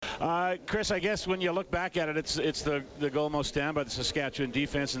Chris, I guess when you look back at it, it's the goal most stand by the Saskatchewan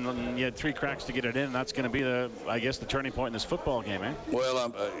defense, and you had 3 cracks to get it in. And that's going to be the turning point in this football game, eh?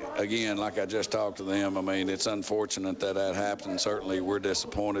 Well, again, like I just talked to them, I mean, it's unfortunate that happened. Certainly, we're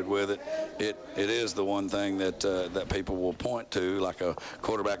disappointed with it. It is the one thing that people will point to, like a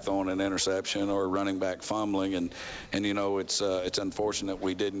quarterback throwing an interception or a running back fumbling, and it's unfortunate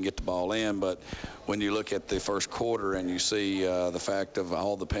we didn't get the ball in. But when you look at the first quarter and you see the fact of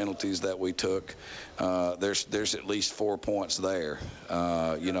all the penalties that we took, there's at least 4 points there.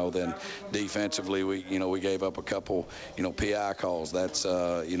 Then defensively, we gave up a couple, PI calls. That's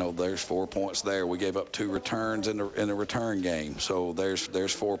there's 4 points there. We gave up 2 returns in the return game, so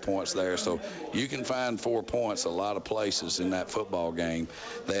there's 4 points there. So you can find 4 points a lot of places in that football game.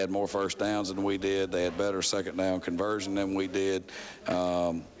 They had more first downs than we did. They had better second down conversion than we did.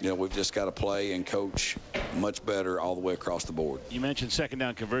 We've just got to play and coach much better all the way across the board. You mentioned second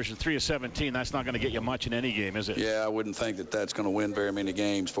down conversion, 3 of 17. That's not going to get you much in any game, is it? Yeah, I wouldn't think that's going to win very many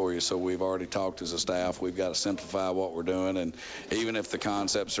games for you. So we've already talked as a staff. We've got to simplify what we're doing, and even if the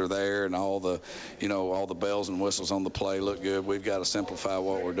concepts are there and all the bells and whistles on the play look good, we've got to simplify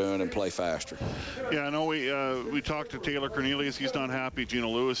what we're doing and play faster. Yeah, I know we talked to Taylor Cornelius. He's not happy. Gino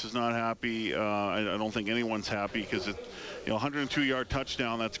Lewis is not happy. I don't think anyone's happy because 102-yard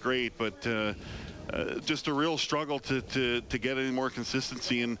touchdown, that's great, but just a real struggle to get any more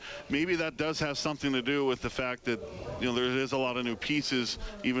consistency, and maybe that does have something to do with the fact that there is a lot of new pieces.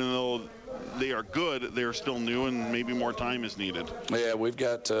 Even though they are good, they're still new, and maybe more time is needed. Yeah, we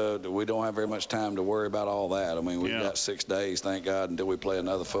don't have very much time to worry about all that. I mean, we've got 6 days, thank God, until we play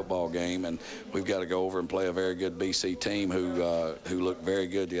another football game, and we've got to go over and play a very good BC team who looked very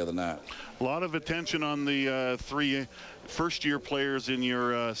good the other night. A lot of attention on the 3 first-year players in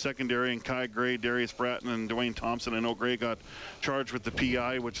your secondary, and Kai Gray, Darius Bratton, and Dwayne Thompson. I know Gray got charged with the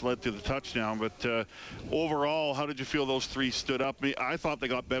PI, which led to the touchdown. But overall, how did you feel those 3 stood up? I thought they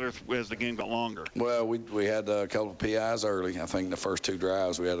got better as the game got longer. Well, we had a couple of PIs early. I think the first 2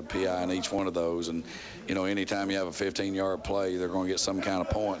 drives we had a PI in each one of those. And, anytime you have a 15-yard play, they're going to get some kind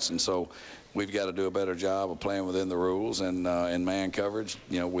of points. And so we've got to do a better job of playing within the rules and in man coverage.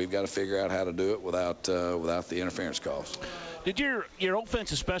 We've got to figure out how to do it without the interference calls. Did your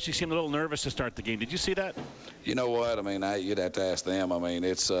offense especially seem a little nervous to start the game? Did you see that? You know what? I mean, you'd have to ask them. I mean,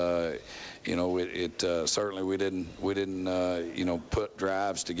 it's certainly we didn't put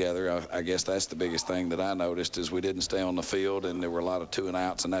drives together. I guess that's the biggest thing that I noticed is we didn't stay on the field, and there were a lot of 2 and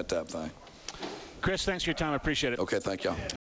outs and that type of thing. Chris, thanks for your time. I appreciate it. Okay, thank y'all.